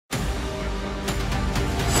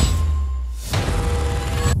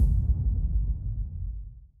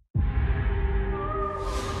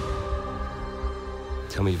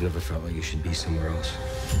Tell me you've never felt like you should be somewhere else.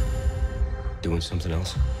 Doing something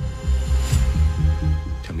else.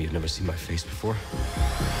 Tell me you've never seen my face before.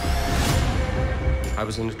 I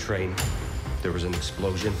was in a train. There was an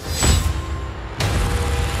explosion.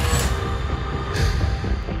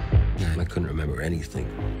 I couldn't remember anything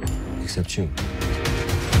except you.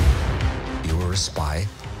 You were a spy,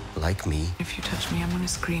 like me. If you touch me, I'm gonna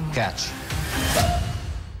scream. Catch.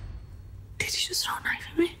 Did you just throw a knife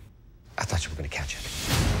at me? I thought you were gonna catch it.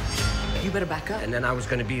 You better back up. And then I was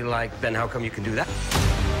gonna be like, Ben, how come you can do that?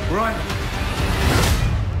 Run!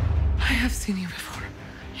 I have seen you before.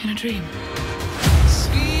 In a dream.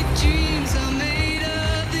 Sweet dreams are made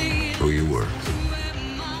of the... Who you were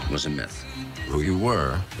was a myth. Who you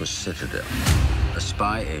were was Citadel, a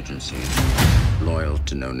spy agency loyal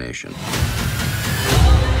to no nation.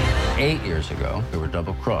 8 years ago, we were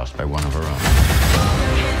double-crossed by one of our own.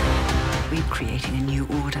 We're creating a new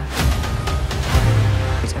order.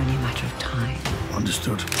 It's only a matter of time.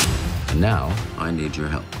 Understood. And now, I need your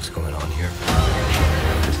help. What's going on here?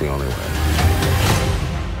 It's the only way.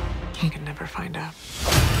 You can never find out.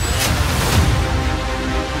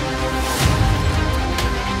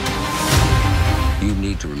 You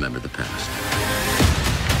need to remember the past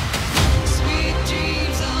Sweet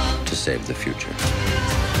dreams are... to save the future.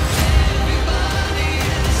 Everybody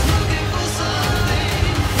is looking for something.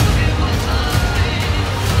 Looking for time.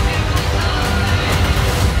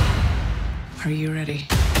 Are you ready?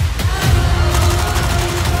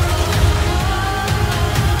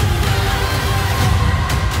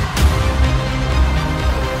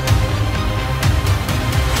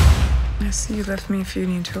 I see you left me a few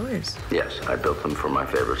new toys. Yes, I built them for my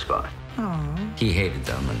favorite spy. Oh, He hated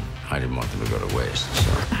them, and I didn't want them to go to waste,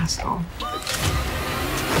 so... asshole.